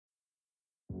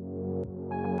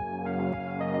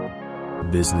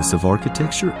Business of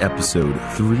Architecture, episode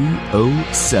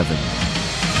 307.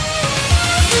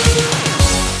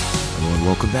 Hello and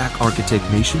welcome back, Architect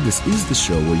Nation. This is the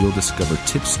show where you'll discover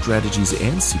tips, strategies,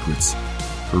 and secrets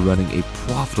for running a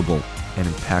profitable and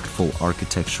impactful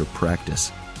architecture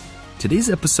practice. Today's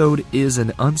episode is an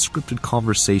unscripted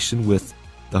conversation with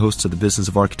the host of the Business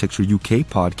of Architecture UK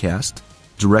podcast,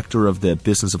 director of the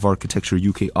Business of Architecture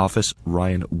UK office,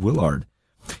 Rion Willard.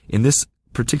 In this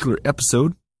particular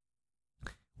episode,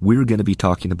 we're going to be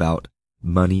talking about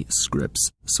money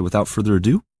scripts. So without further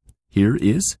ado, here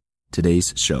is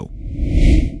today's show.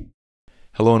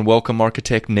 Hello and welcome,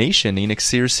 Architect Nation. Enoch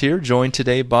Sears here, joined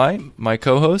today by my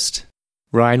co-host,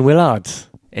 Rion Willard.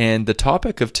 And the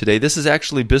topic of today, this is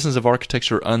actually Business of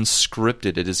Architecture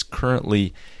Unscripted. It is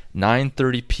currently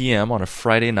 9:30 p.m. on a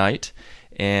Friday night,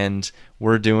 and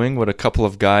we're doing what a couple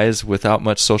of guys without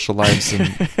much social lives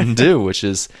do, which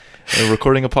is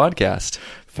recording a podcast.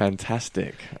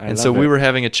 Fantastic. And so we were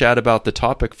having a chat about the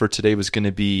topic for today was going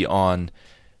to be on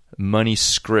money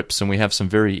scripts, and we have some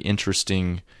very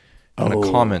interesting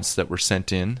comments that were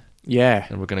sent in. Yeah.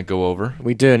 And we're going to go over.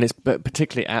 We do, and it's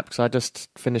particularly apt because I just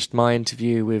finished my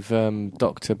interview with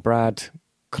Dr. Brad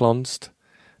Klonst,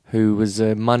 who was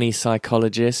a money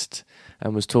psychologist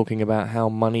and was talking about how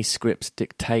money scripts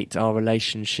dictate our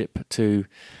relationship to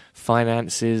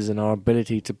finances and our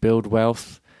ability to build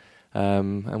wealth.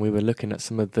 And we were looking at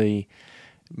some of the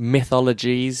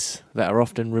mythologies that are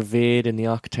often revered in the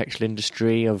architectural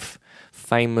industry of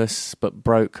famous but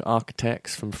broke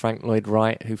architects, from Frank Lloyd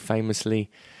Wright, who famously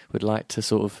would like to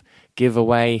sort of give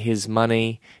away his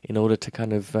money in order to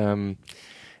kind of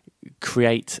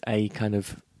create a kind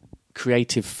of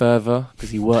creative fervor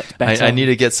because he worked better. I need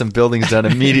to get some buildings done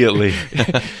immediately.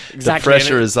 Exactly. The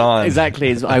pressure is on.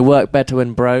 Exactly. I work better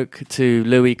when broke, to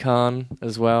Louis Kahn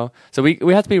as well. So we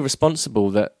have to be responsible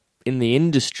that in the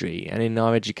industry and in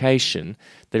our education,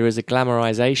 there is a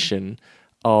glamorization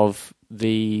of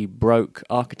the broke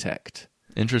architect.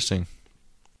 Interesting.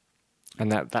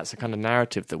 And that's a kind of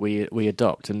narrative that we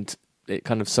adopt, and it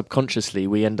kind of subconsciously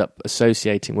we end up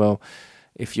associating, well,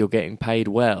 if you're getting paid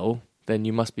well, then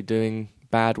you must be doing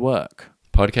bad work.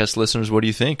 Podcast listeners, what do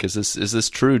you think? Is this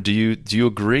true? Do you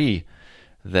agree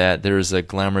that there is a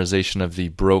glamorization of the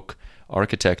broke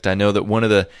architect? I know that one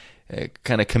of the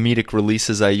kind of comedic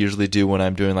releases I usually do when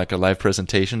I'm doing like a live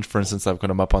presentation, for instance, like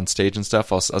when I'm up on stage and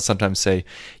stuff, I'll sometimes say,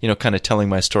 kind of telling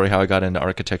my story how I got into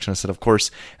architecture. And I said, of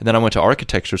course, and then I went to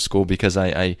architecture school because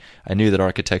I knew that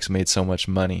architects made so much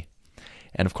money.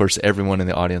 And of course, everyone in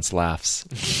the audience laughs.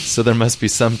 So there must be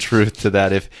some truth to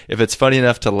that. If it's funny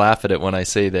enough to laugh at it when I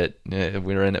say that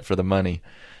we're in it for the money,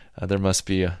 there must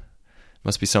be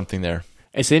something there.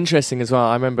 It's interesting as well.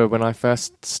 I remember when I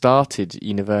first started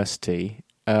university,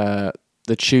 the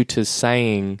tutors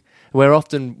saying we're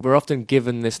often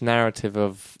given this narrative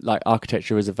of like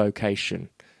architecture is a vocation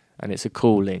and it's a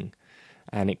calling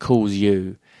and it calls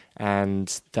you,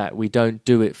 and that we don't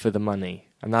do it for the money.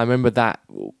 And I remember that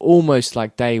almost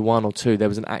like day one or two, there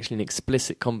was actually an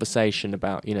explicit conversation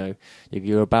about,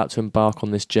 you're about to embark on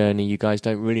this journey. You guys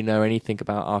don't really know anything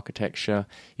about architecture.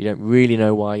 You don't really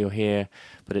know why you're here,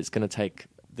 but it's going to take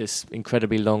this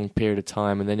incredibly long period of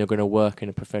time, and then you're going to work in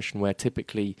a profession where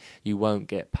typically you won't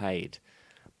get paid.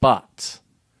 But,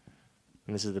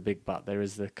 and this is the big but, there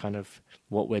is the kind of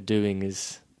what we're doing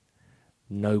is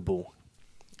noble.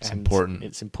 It's important.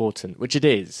 It's important, which it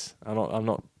is. I'm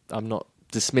not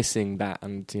dismissing that,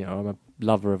 and I'm a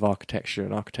lover of architecture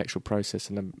and architectural process,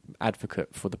 and an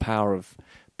advocate for the power of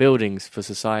buildings for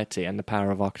society and the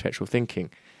power of architectural thinking.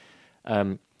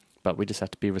 But we just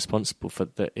have to be responsible for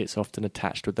that. It's often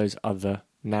attached with those other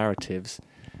narratives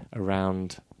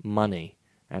around money,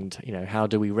 and how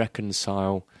do we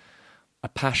reconcile a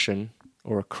passion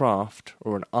or a craft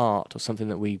or an art or something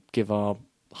that we give our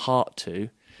heart to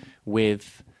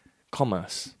with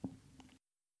commerce.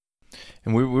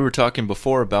 And we were talking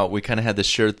before about, we kind of had this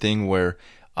shared thing where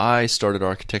I started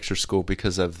architecture school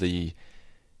because of the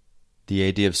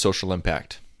idea of social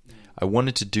impact. I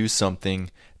wanted to do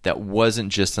something that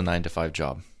wasn't just a 9-to-5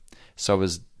 job. So I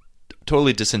was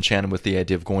totally disenchanted with the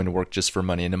idea of going to work just for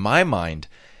money. And in my mind,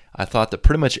 I thought that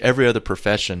pretty much every other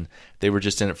profession, they were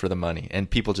just in it for the money, and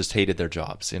people just hated their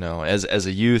jobs. As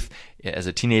a youth, as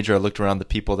a teenager, I looked around the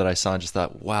people that I saw and just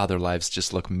thought, wow, their lives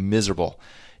just look miserable,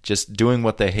 just doing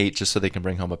what they hate just so they can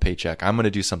bring home a paycheck. I'm going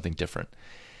to do something different.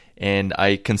 And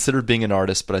I considered being an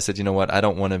artist, but I said, you know what? I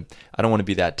don't want to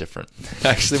be that different. I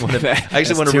actually want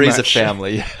to raise a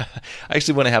family. I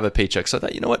actually want to have a paycheck. So I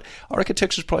thought, you know what?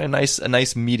 Architecture is probably a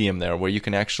nice medium there, where you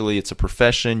can actually, it's a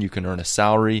profession, you can earn a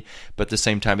salary, but at the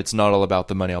same time, it's not all about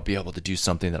the money. I'll be able to do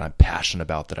something that I'm passionate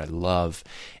about, that I love.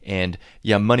 And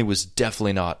yeah, money was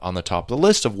definitely not on the top of the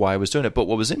list of why I was doing it. But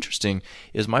what was interesting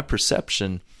is my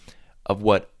perception of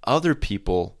what other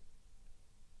people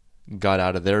got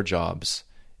out of their jobs.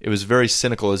 It was very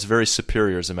cynical. It was very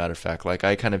superior, as a matter of fact. Like,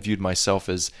 I kind of viewed myself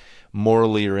as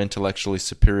morally or intellectually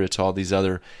superior to all these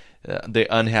other, the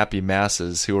unhappy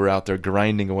masses who were out there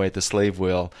grinding away at the slave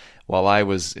wheel, while I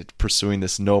was pursuing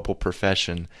this noble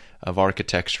profession of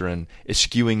architecture and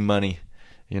eschewing money.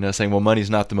 Saying, well, money's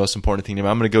not the most important thing to me.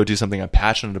 I'm going to go do something I'm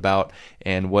passionate about,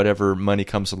 and whatever money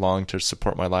comes along to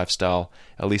support my lifestyle,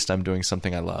 at least I'm doing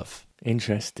something I love.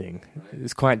 Interesting.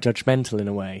 It's quite judgmental in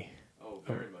a way. Oh,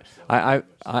 very much so.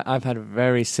 I've had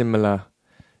very similar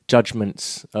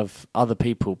judgments of other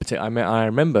people. I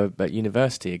remember at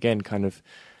university, again, kind of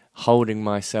holding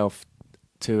myself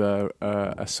to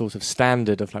a sort of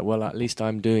standard of like, well, at least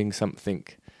I'm doing something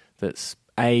that's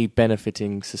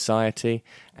benefiting society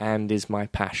and is my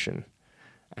passion,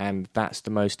 and that's the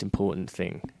most important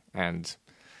thing. And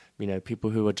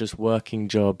people who are just working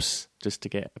jobs just to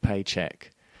get a paycheck,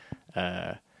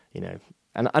 and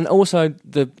also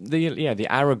the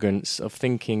arrogance of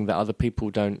thinking that other people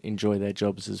don't enjoy their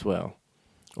jobs as well,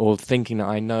 or thinking that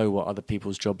I know what other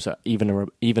people's jobs are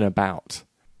even about.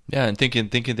 Yeah, and thinking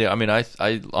that,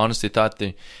 I honestly thought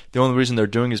the only reason they're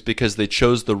doing is because they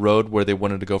chose the road where they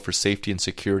wanted to go for safety and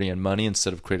security and money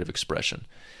instead of creative expression.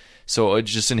 So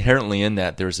it's just inherently in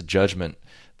that there's a judgment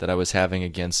that I was having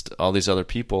against all these other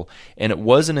people. And it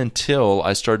wasn't until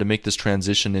I started to make this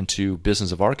transition into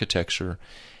business of architecture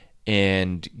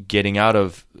and getting out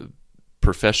of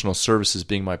professional services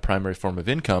being my primary form of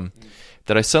income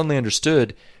that I suddenly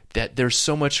understood that there's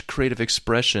so much creative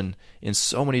expression in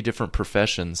so many different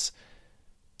professions.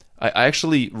 I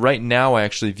actually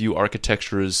view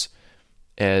architecture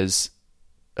as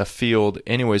a field,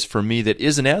 anyways, for me, that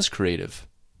isn't as creative.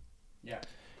 Yeah.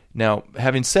 Now,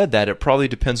 having said that, it probably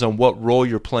depends on what role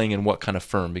you're playing in what kind of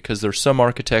firm, because there's some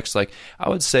architects, like I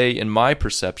would say in my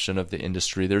perception of the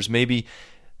industry, there's maybe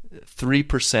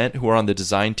 3% who are on the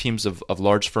design teams of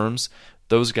large firms.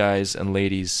 Those guys and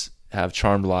ladies have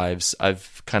charmed lives.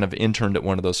 I've kind of interned at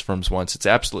one of those firms once. It's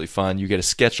absolutely fun. You get a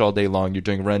sketch all day long. You're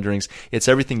doing renderings. It's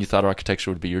everything you thought architecture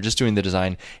would be. You're just doing the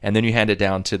design, and then you hand it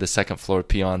down to the second floor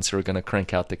peons who are going to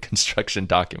crank out the construction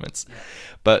documents. Yeah.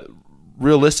 But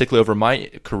realistically, over my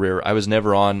career, I was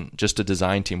never on just a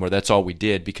design team where that's all we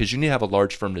did, because you need to have a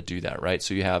large firm to do that, right?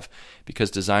 So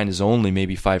because design is only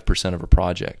maybe 5% of a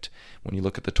project when you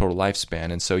look at the total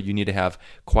lifespan. And so you need to have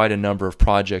quite a number of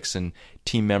projects and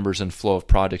team members and flow of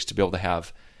projects to be able to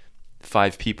have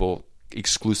 5 people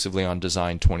exclusively on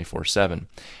design 24/7.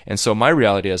 And so my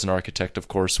reality as an architect, of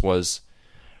course, was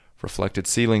reflected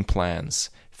ceiling plans,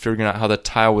 figuring out how the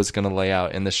tile was going to lay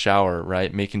out in the shower,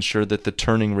 right? Making sure that the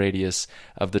turning radius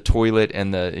of the toilet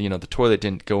and the toilet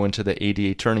didn't go into the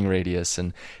ADA turning radius,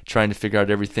 and trying to figure out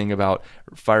everything about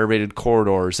fire rated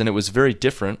corridors. And it was very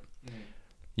different.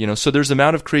 So there's an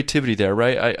amount of creativity there,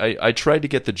 right? I tried to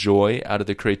get the joy out of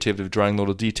the creativity of drawing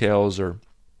little details, or,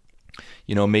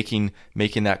 making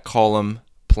that column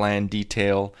plan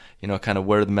detail, kind of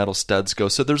where the metal studs go.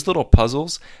 So there's little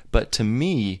puzzles, but to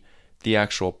me, the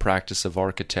actual practice of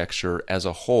architecture as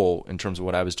a whole, in terms of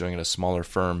what I was doing at a smaller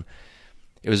firm,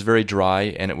 it was very dry,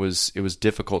 and it was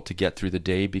difficult to get through the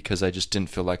day because I just didn't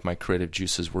feel like my creative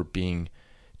juices were being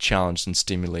challenged and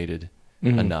stimulated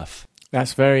enough.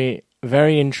 That's very,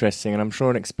 very interesting, and I'm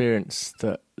sure an experience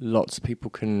that lots of people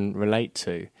can relate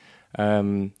to.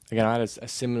 Again, I had a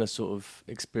similar sort of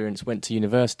experience. Went to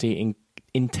university,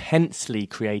 intensely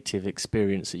creative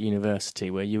experience at university,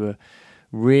 where you were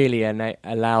really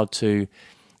allowed to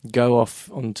go off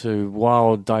onto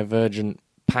wild, divergent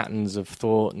patterns of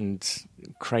thought and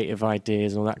creative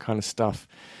ideas and all that kind of stuff.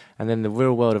 And then the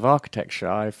real world of architecture,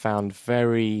 I found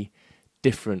very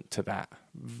different to that,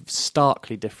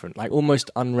 starkly different, like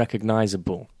almost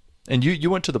unrecognizable. And you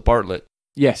went to the Bartlett.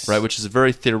 Yes. Right, which is a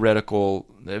very theoretical,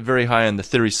 very high on the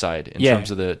theory side in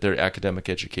terms of their academic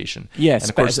education. Yes. And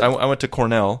of course, I went to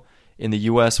Cornell in the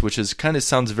U.S., which is kind of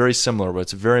sounds very similar, but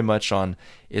it's very much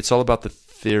it's all about the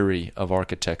theory of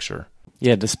architecture.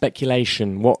 Yeah, the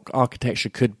speculation, what architecture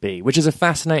could be, which is a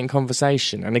fascinating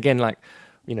conversation. And again,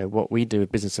 what we do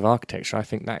with business of architecture, I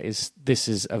think this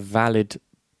is a valid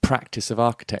practice of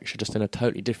architecture, just in a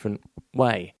totally different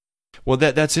way. Well,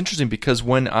 that's interesting, because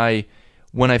when I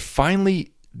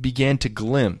finally began to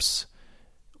glimpse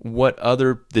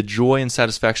the joy and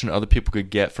satisfaction other people could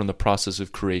get from the process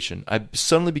of creation. I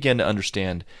suddenly began to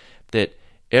understand that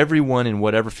everyone in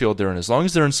whatever field they're in, as long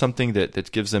as they're in something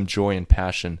that gives them joy and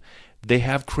passion, they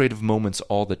have creative moments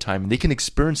all the time, and they can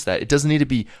experience that. It doesn't need to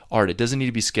be art. It doesn't need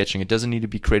to be sketching. It doesn't need to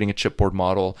be creating a chipboard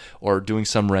model or doing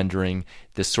some rendering,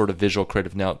 this sort of visual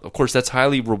creative. Now, of course, that's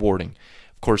highly rewarding.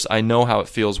 Of course, I know how it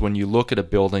feels when you look at a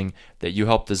building that you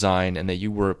helped design and that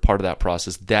you were part of that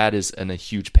process. That is a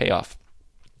huge payoff.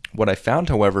 What I found,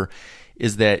 however,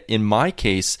 is that in my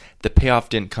case, the payoff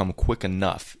didn't come quick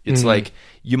enough. It's like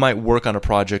you might work on a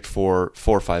project for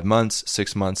 4 or 5 months,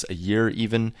 6 months, a year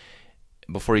even,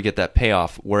 before you get that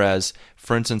payoff. Whereas,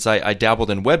 for instance, I dabbled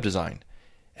in web design,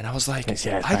 and I was like,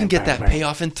 I can get that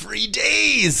payoff in 3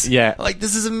 days. Yeah. Like,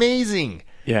 this is amazing.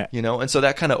 Yeah. And so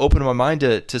that kind of opened my mind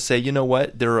to say, you know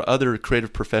what, there are other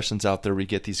creative professions out there where you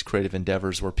get these creative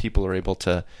endeavors where people are able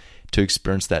to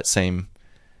experience that same,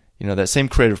 that same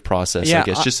creative process, I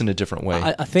guess, just in a different way.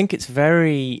 I think it's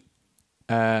very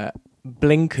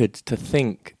blinkered to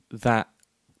think that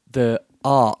the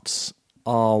arts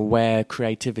are where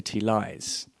creativity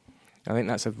lies. I think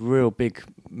that's a real big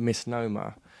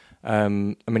misnomer.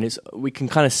 We can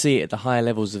kind of see it at the higher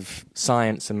levels of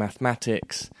science and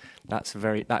mathematics.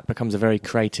 That becomes a very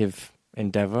creative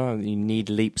endeavor. You need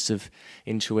leaps of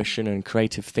intuition and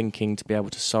creative thinking to be able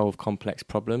to solve complex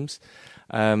problems.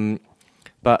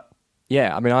 But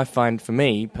yeah, I find for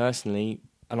me personally,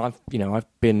 and I've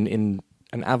been in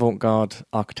an avant-garde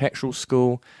architectural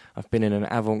school. I've been in an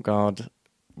avant-garde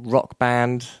rock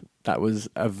band. That was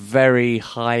a very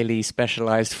highly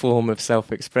specialized form of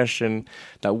self-expression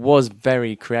that was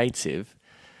very creative.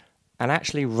 And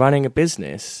actually running a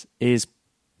business is,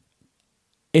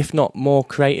 if not more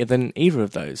creative than either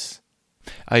of those.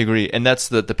 I agree. And that's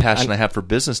the passion I have for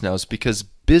business now, is because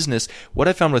business, what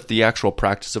I found with the actual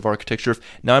practice of architecture,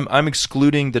 now I'm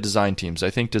excluding the design teams. I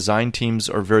think design teams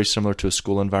are very similar to a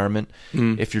school environment.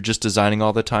 If you're just designing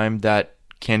all the time, that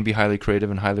can be highly creative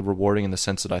and highly rewarding in the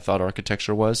sense that I thought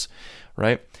architecture was,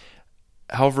 right?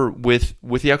 However, with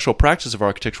the actual practice of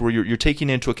architecture, where you're taking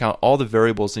into account all the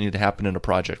variables that need to happen in a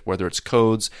project, whether it's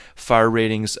codes, fire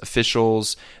ratings,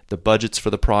 officials, the budgets for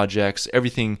the projects,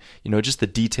 everything, just the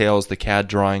details, the CAD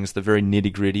drawings, the very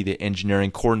nitty-gritty, the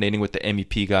engineering, coordinating with the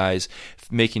MEP guys,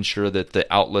 making sure that the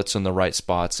outlets are in the right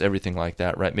spots, everything like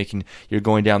that, right? You're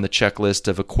going down the checklist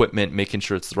of equipment, making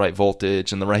sure it's the right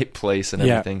voltage and the right place and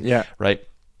everything, right?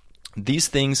 These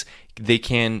things, they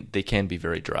can be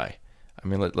very dry.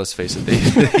 Let's face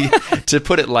it. To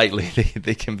put it lightly,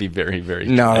 they can be very, very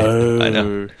dry. I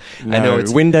know.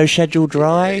 It's, window schedule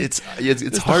dry. It's hard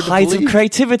to believe. Height of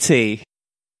creativity.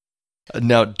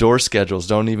 Now, door schedules.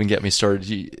 Don't even get me started.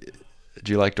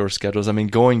 Do you like door schedules?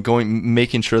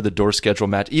 Making sure the door schedule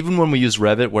match. Even when we use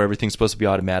Revit, where everything's supposed to be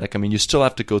automatic, you still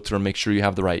have to go through and make sure you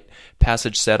have the right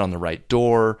passage set on the right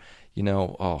door.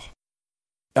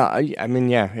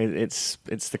 It's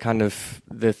the kind of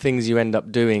the things you end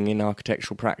up doing in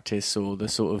architectural practice, or the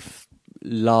sort of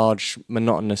large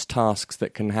monotonous tasks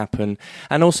that can happen,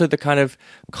 and also the kind of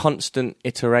constant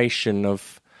iteration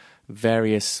of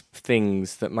various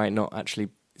things that might not actually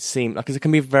seem like, because it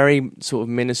can be very sort of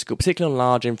minuscule, particularly on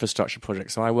large infrastructure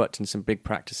projects. So I worked in some big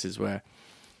practices where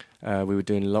we were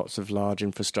doing lots of large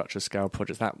infrastructure scale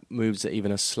projects. That moves at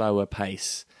even a slower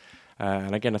pace,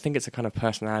 and again, I think it's a kind of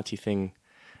personality thing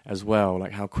as well,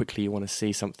 like how quickly you want to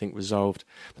see something resolved.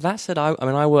 But that said,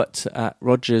 I worked at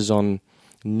Rogers on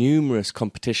numerous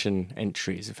competition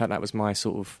entries. In fact, that was my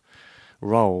sort of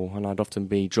role, and I'd often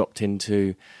be dropped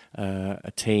into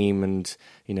a team and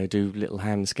do little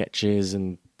hand sketches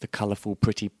and the colourful,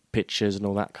 pretty pictures and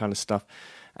all that kind of stuff.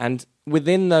 And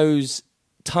within those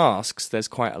tasks, there's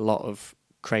quite a lot of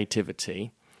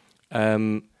creativity.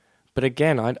 But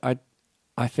again,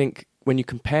 I think when you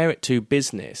compare it to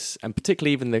business, and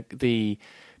particularly even the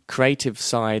creative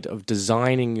side of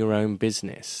designing your own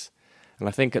business, and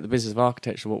I think at the business of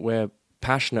architecture, what we're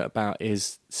passionate about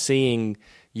is seeing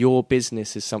your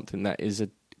business as something that is a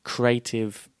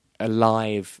creative,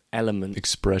 alive element.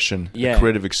 Expression. A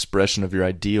creative expression of your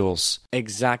ideals.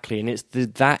 Exactly, and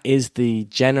that is the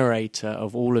generator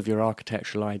of all of your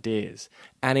architectural ideas,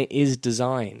 and it is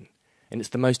design. And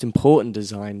it's the most important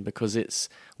design because it's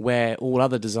where all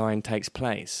other design takes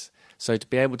place. So to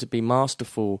be able to be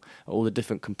masterful at all the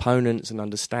different components and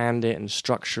understand it and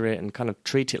structure it and kind of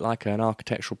treat it like an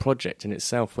architectural project in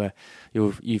itself, where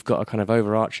you've got a kind of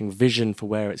overarching vision for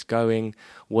where it's going,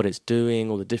 what it's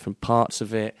doing, all the different parts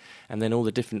of it, and then all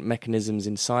the different mechanisms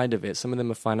inside of it. Some of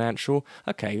them are financial.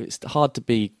 Okay, it's hard to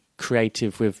be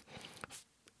creative with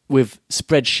with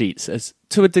spreadsheets as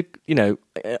to a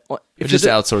if just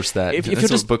outsource that.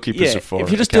 That's what bookkeepers are for. If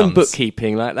you're just doing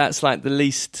bookkeeping, like that's like the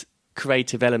least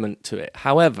creative element to it.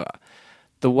 However,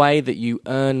 the way that you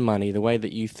earn money, the way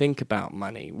that you think about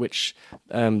money, which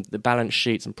the balance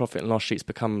sheets and profit and loss sheets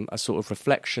become a sort of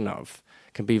reflection of,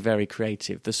 can be very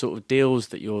creative. The sort of deals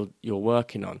that you're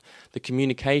working on, the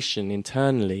communication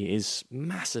internally is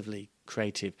massively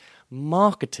creative.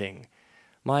 Marketing,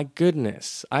 my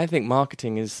goodness, I think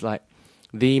marketing is like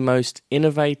the most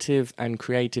innovative and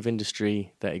creative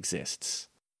industry that exists.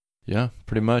 Yeah,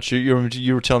 pretty much.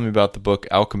 You were telling me about the book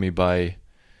Alchemy by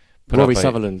Rory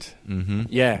Sutherland. Mm-hmm.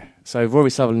 Yeah, so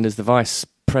Rory Sutherland is the vice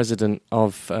president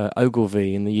of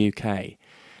Ogilvy in the UK,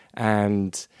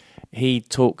 and he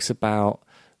talks about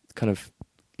kind of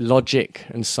logic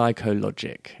and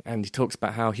psychologic, and he talks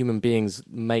about how human beings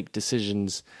make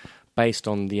decisions based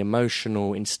on the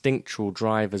emotional, instinctual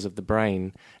drivers of the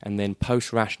brain, and then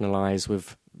post-rationalize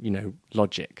with,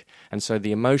 logic. And so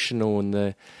the emotional and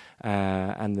the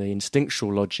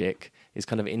instinctual logic is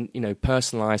kind of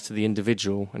personalized to the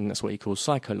individual, and that's what he calls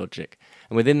psychologic.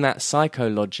 And within that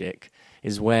psychologic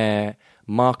is where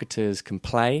marketers can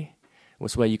play.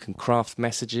 It's where you can craft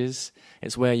messages.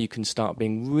 It's where you can start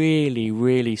being really,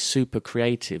 really super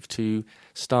creative to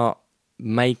start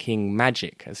making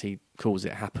magic, as he calls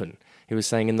it, happen. He was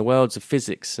saying in the worlds of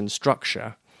physics and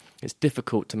structure, it's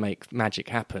difficult to make magic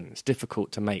happen. It's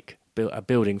difficult to make a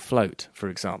building float, for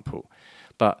example.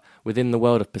 But within the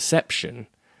world of perception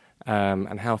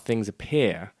and how things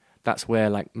appear, that's where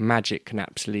like magic can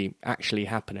actually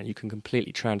happen, and you can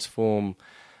completely transform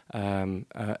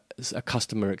a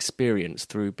customer experience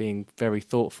through being very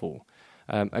thoughtful.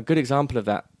 A good example of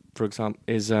that, for example,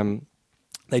 is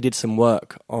they did some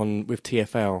work with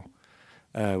TfL,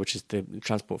 which is the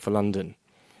Transport for London,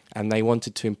 and they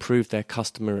wanted to improve their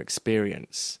customer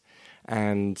experience.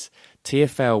 And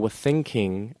TfL were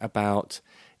thinking about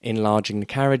enlarging the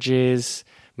carriages,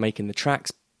 making the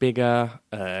tracks bigger,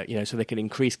 so they could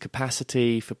increase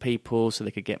capacity for people, so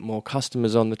they could get more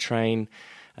customers on the train.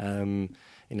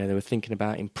 They were thinking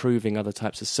about improving other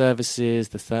types of services,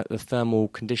 the thermal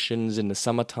conditions in the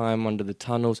summertime under the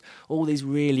tunnels, all these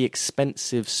really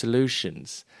expensive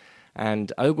solutions.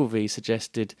 And Ogilvy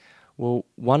suggested, well,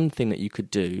 one thing that you could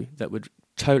do that would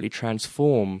totally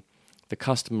transform the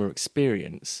customer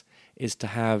experience is to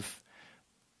have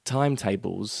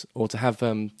timetables, or to have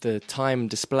the time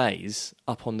displays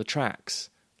up on the tracks,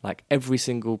 like every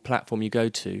single platform you go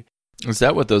to. Is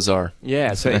that what those are?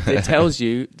 Yeah, so it tells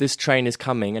you this train is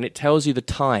coming, and it tells you the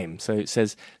time. So it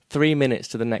says 3 minutes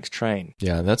to the next train.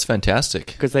 Yeah, that's fantastic.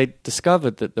 Because they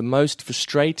discovered that the most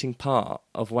frustrating part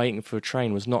of waiting for a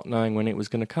train was not knowing when it was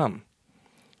going to come.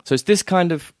 So it's this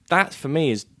kind of, that for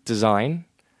me is design,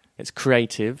 it's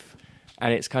creative,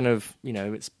 and it's kind of,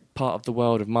 it's part of the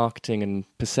world of marketing and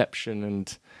perception,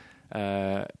 and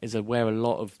is where a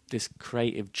lot of this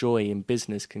creative joy in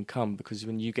business can come, because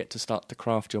when you get to start to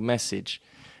craft your message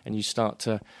and you start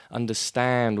to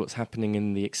understand what's happening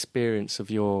in the experience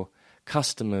of your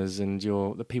customers and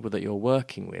the people that you're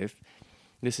working with,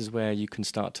 this is where you can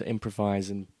start to improvise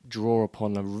and draw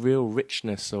upon a real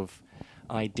richness of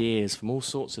ideas from all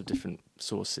sorts of different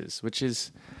sources, which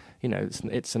is,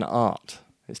 it's an art.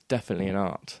 It's definitely an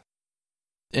art.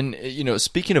 And,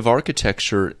 speaking of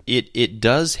architecture, it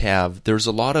does have, there's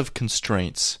a lot of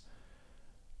constraints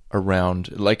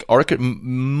around, like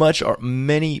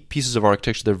many pieces of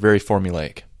architecture, they're very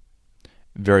formulaic.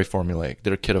 Very formulaic.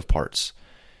 They're a kit of parts.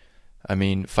 I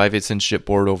mean, 5/8"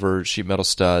 chipboard over sheet metal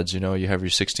studs, you have your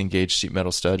 16 gauge sheet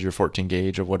metal stud, your 14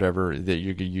 gauge or whatever,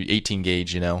 your 18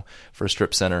 gauge, for a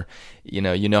strip center. You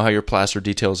know how your plaster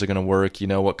details are going to work,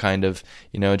 what kind of,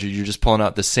 you're just pulling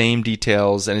out the same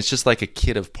details, and it's just like a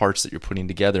kit of parts that you're putting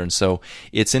together. And so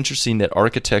it's interesting that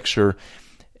architecture,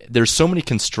 there's so many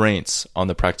constraints on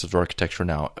the practice of architecture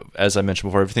now. As I mentioned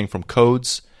before, everything from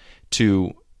codes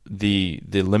to the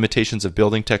limitations of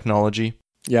building technology.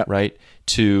 Yeah. Right?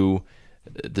 To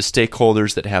the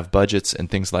stakeholders that have budgets and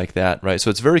things like that, right? So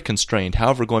it's very constrained.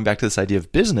 However, going back to this idea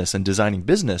of business and designing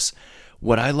business,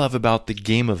 what I love about the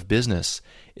game of business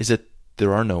is that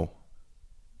there are no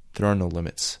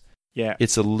limits. Yeah.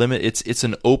 It's a limit. It's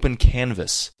an open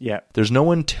canvas. Yeah. There's no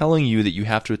one telling you that you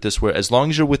have to do it this way, as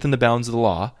long as you're within the bounds of the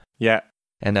law. Yeah.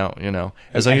 And now,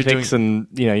 as long as you're doing,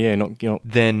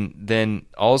 then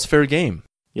all's fair game.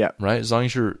 Yeah. Right? As long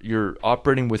as you're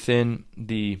operating within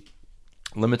the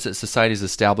limits that society has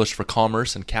established for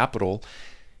commerce and capital,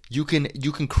 you can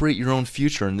create your own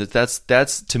future, and that's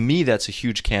to me, that's a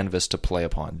huge canvas to play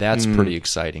upon. That's pretty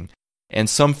exciting. And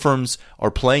some firms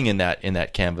are playing in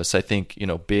that canvas. I think,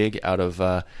 big out of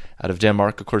out of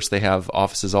Denmark. Of course, they have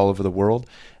offices all over the world,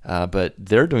 but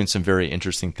they're doing some very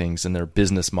interesting things in their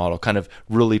business model, kind of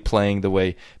really playing the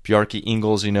way Bjarke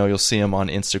Ingels, you'll see him on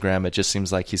Instagram. It just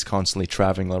seems like he's constantly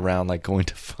traveling around, like going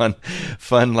to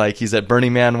fun, like he's at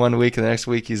Burning Man one week and the next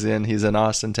week he's in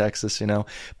Austin, Texas,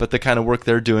 But the kind of work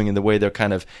they're doing and the way they're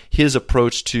kind of, his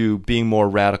approach to being more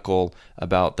radical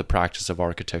about the practice of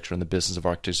architecture and the business of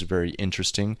architecture is very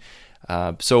interesting.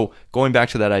 So going back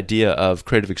to that idea of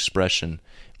creative expression,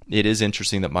 it is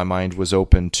interesting that my mind was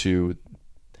open to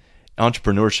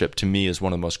entrepreneurship. To me, is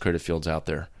one of the most creative fields out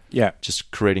there. Yeah.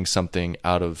 Just creating something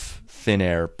out of thin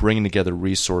air, bringing together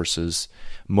resources,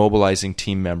 mobilizing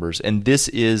team members. And this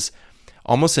is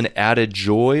almost an added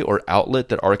joy or outlet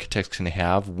that architects can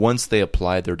have once they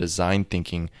apply their design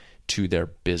thinking to their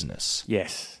business.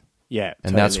 Yes. Yeah.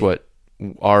 And that's what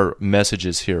our message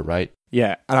is here, right?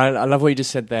 Yeah. And I love what you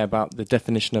just said there about the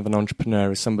definition of an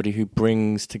entrepreneur as somebody who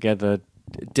brings together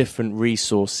different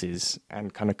resources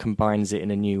and kind of combines it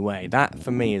in a new way. That,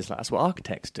 for me, that's what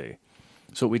architects do.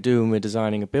 It's what we do when we're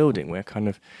designing a building. We're kind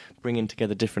of bringing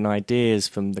together different ideas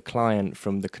from the client,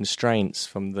 from the constraints,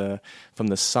 from the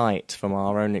site, from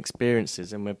our own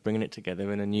experiences, and we're bringing it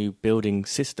together in a new building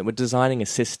system. We're designing a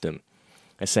system,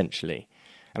 essentially,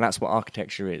 and that's what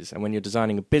architecture is. And when you're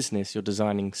designing a business, you're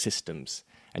designing systems,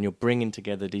 and you're bringing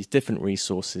together these different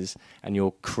resources, and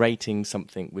you're creating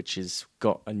something which has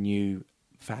got a new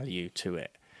value to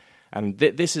it. And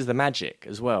this is the magic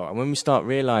as well. And when we start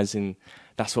realizing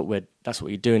that's what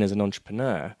you're doing as an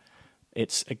entrepreneur,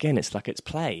 it's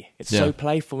play. It's so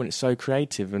playful and it's so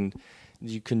creative, and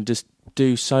you can just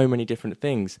do so many different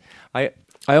things. I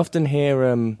often hear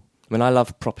I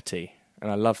love property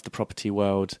and I love the property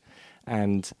world,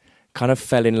 and kind of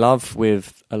fell in love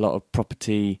with a lot of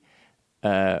property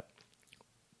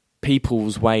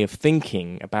people's way of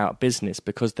thinking about business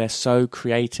because they're so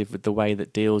creative with the way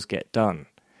that deals get done.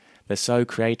 They're so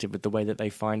creative with the way that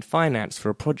they find finance for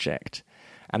a project.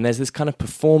 And there's this kind of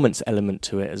performance element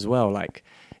to it as well. Like,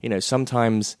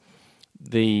 sometimes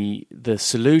the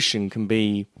solution can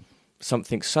be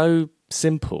something so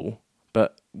simple,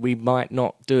 but we might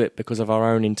not do it because of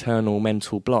our own internal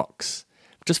mental blocks.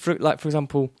 Just for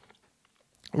example,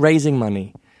 raising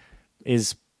money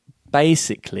is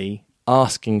basically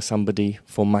asking somebody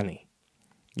for money.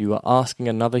 You are asking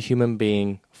another human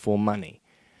being for money.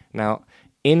 Now,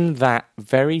 in that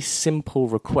very simple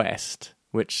request,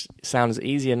 which sounds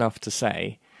easy enough to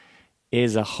say,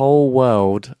 is a whole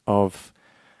world of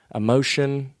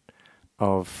emotion,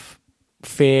 of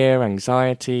fear,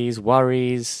 anxieties,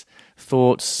 worries,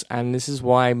 thoughts, and this is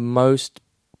why most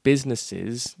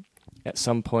businesses at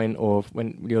some point, or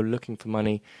when you're looking for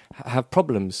money, have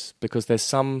problems, because there's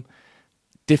some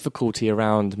difficulty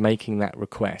around making that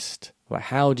request. Like,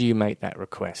 how do you make that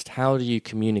request? How do you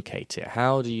communicate it?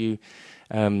 How do you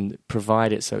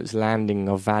provide it so it's landing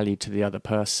of value to the other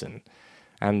person?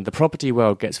 And the property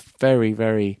world gets very,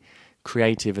 very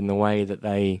creative in the way that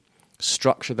they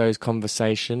structure those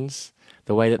conversations,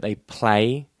 the way that they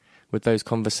play with those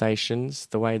conversations,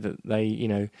 the way that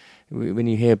they, when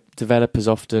you hear developers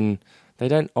sometimes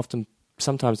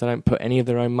they don't put any of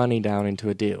their own money down into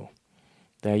a deal.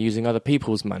 They're using other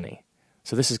people's money.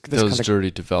 So this those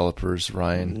dirty developers,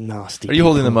 Ryan. Nasty. Are you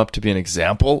holding them up to be an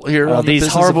example here? On these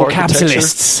horrible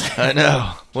capitalists. I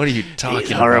know. What are you talking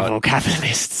these about? Horrible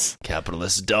capitalists.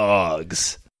 Capitalist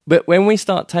dogs. But when we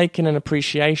start taking an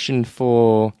appreciation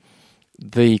for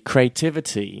the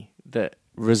creativity that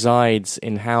resides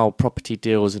in how property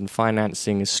deals and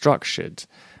financing is structured,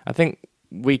 I think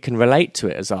we can relate to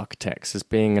it as architects as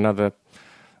being another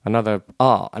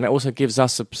art, and it also gives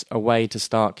us a way to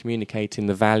start communicating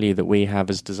the value that we have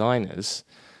as designers,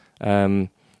 to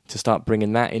start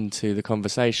bringing that into the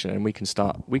conversation, and we can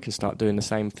start doing the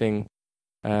same thing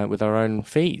with our own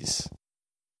fees.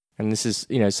 And this is,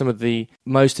 some of the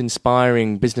most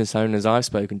inspiring business owners I've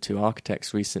spoken to,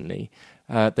 architects recently.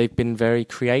 They've been very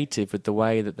creative with the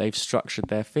way that they've structured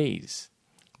their fees,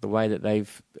 the way that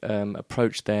they've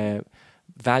approached their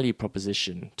value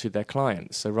proposition to their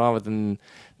clients. So rather than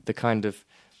the kind of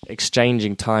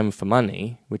exchanging time for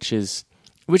money, which is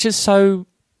so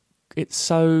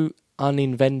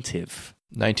uninventive.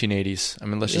 1980s. I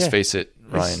mean, let's just face it,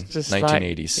 Ryan.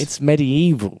 1980s. It's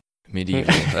medieval.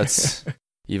 That's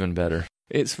even better.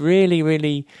 It's really,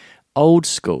 really old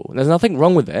school. There's nothing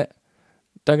wrong with it.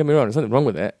 Don't get me wrong. There's nothing wrong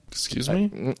with it. Excuse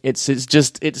me? It's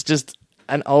just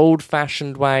an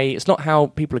old-fashioned way. It's not how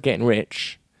people are getting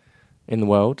rich in the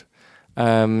world.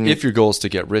 If your goal is to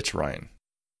get rich, Ryan.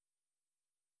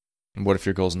 And what if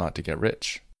your goal is not to get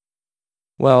rich?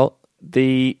 Well,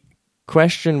 the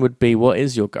question would be, what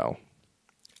is your goal?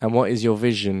 And what is your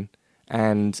vision?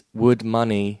 And would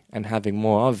money and having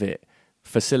more of it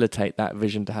facilitate that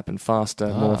vision to happen faster,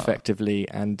 more effectively,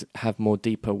 and have more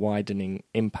deeper, widening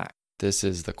impact? This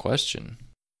is the question.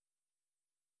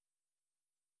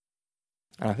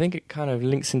 And I think it kind of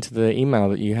links into the email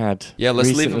that you had. Yeah, let's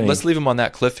recently. leave him on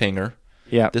that cliffhanger.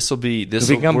 Yeah,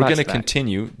 We're going to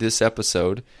continue this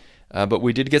episode, but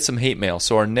we did get some hate mail.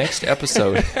 So our next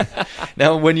episode.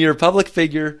 Now, when you're a public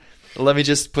figure, let me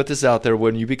just put this out there: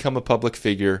 when you become a public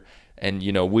figure, and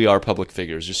we are public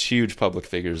figures, just huge public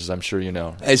figures, as I'm sure you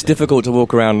know. It's difficult to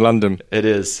walk around London. It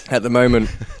is at the moment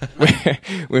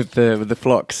with the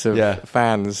flocks of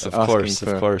fans. Of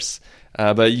course.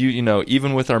 But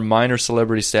even with our minor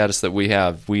celebrity status that we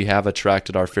have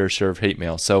attracted our fair share of hate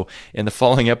mail. So in the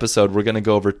following episode, we're going to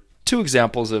go over two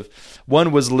examples of,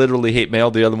 one was literally hate mail,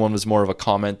 the other one was more of a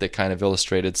comment that kind of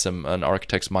illustrated an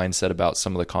architect's mindset about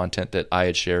some of the content that I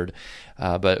had shared.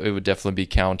 But it would definitely be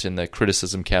count in the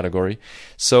criticism category.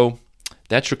 So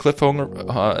that's your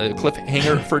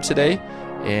cliffhanger for today,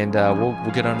 and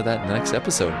we'll get onto that in the next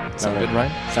episode. Sound good,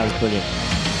 Ryan? Sounds brilliant.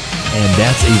 And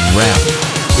that's a wrap.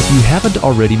 If you haven't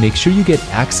already, make sure you get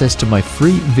access to my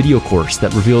free video course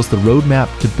that reveals the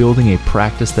roadmap to building a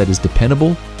practice that is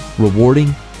dependable,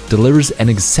 rewarding, delivers an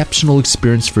exceptional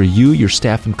experience for you, your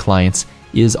staff, and clients,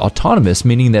 is autonomous,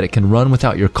 meaning that it can run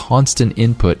without your constant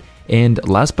input, and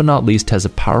last but not least, has a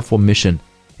powerful mission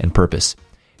and purpose.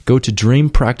 Go to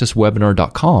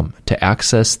dreampracticewebinar.com to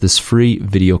access this free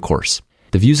video course.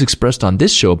 The views expressed on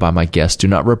this show by my guests do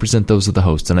not represent those of the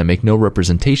host, and I make no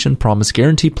representation, promise,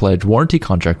 guarantee, pledge, warranty,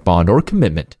 contract, bond, or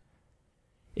commitment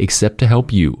except to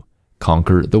help you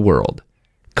conquer the world.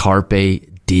 Carpe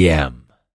Diem.